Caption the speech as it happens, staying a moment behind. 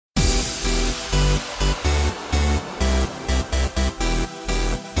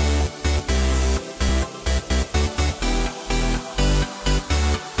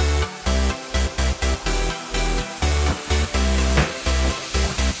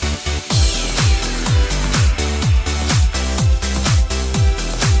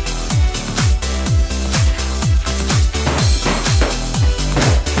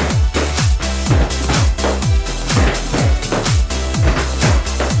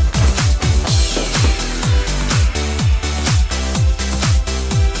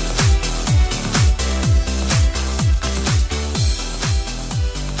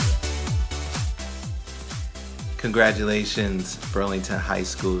Congratulations, Burlington High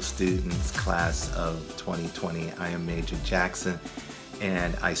School students, class of 2020. I am Major Jackson,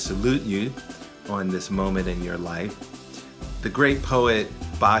 and I salute you on this moment in your life. The great poet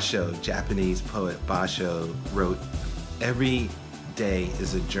Basho, Japanese poet Basho, wrote, "Every day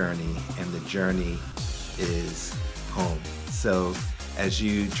is a journey, and the journey is home." So as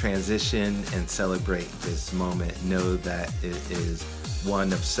you transition and celebrate this moment, know that it is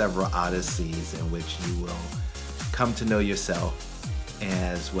one of several odysseys in which you will come to know yourself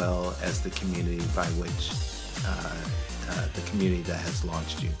as well as the community by which, the community that has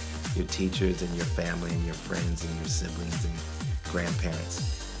launched you, your teachers and your family and your friends and your siblings and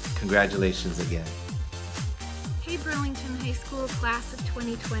grandparents. Congratulations again. Hey Burlington High School class of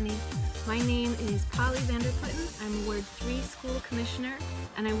 2020. My name is Polly Vanderputten. I'm Ward 3 School Commissioner,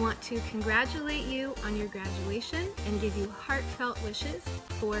 and I want to congratulate you on your graduation and give you heartfelt wishes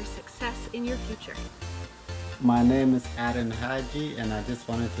for success in your future. My name is Adam Haji, and I just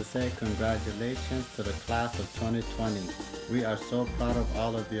wanted to say congratulations to the class of 2020. We are so proud of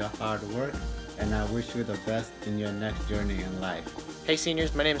all of your hard work, and I wish you the best in your next journey in life. Hey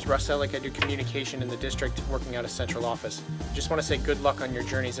seniors, my name is Russ Ellick. I do communication in the district, working out of central office. Just want to say good luck on your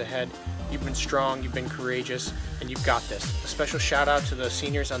journeys ahead. You've been strong, you've been courageous, and you've got this. A special shout out to the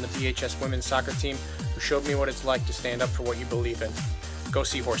seniors on the BHS women's soccer team who showed me what it's like to stand up for what you believe in. Go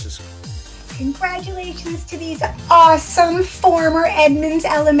Seahorses. Congratulations to these awesome former Edmonds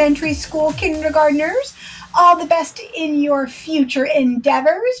Elementary School kindergartners. All the best in your future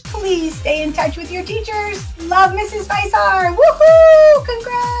endeavors. Please stay in touch with your teachers. Love, Mrs. Visar. Woohoo!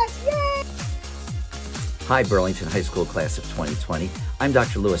 Congrats! Yay! Hi, Burlington High School class of 2020. I'm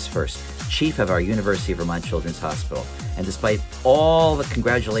Dr. Lewis First, Chief of our University of Vermont Children's Hospital. And despite all the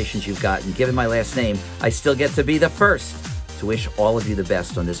congratulations you've gotten, given my last name, I still get to be the first to wish all of you the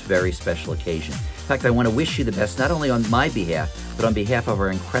best on this very special occasion. In fact, I want to wish you the best not only on my behalf, but on behalf of our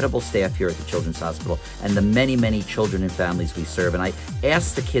incredible staff here at the Children's Hospital and the many, many children and families we serve. And I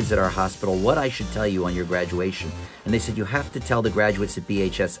asked the kids at our hospital what I should tell you on your graduation. And they said, you have to tell the graduates at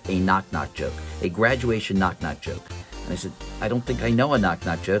BHS a knock-knock joke, a graduation knock-knock joke. And I said, I don't think I know a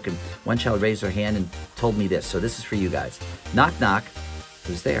knock-knock joke. And one child raised their hand and told me this. So this is for you guys. Knock-knock,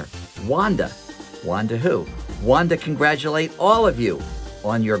 who's there? Wanda. Wanda who? Wanda, congratulate all of you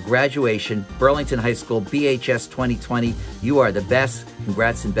on your graduation, Burlington High School BHS 2020. You are the best.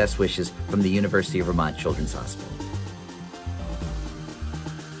 Congrats and best wishes from the University of Vermont Children's Hospital.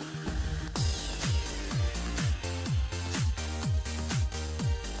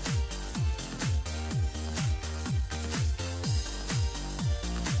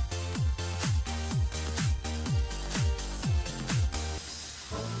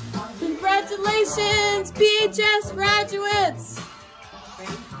 Congratulations, BHS graduates!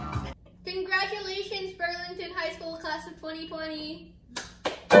 Congratulations, Burlington High School class of 2020.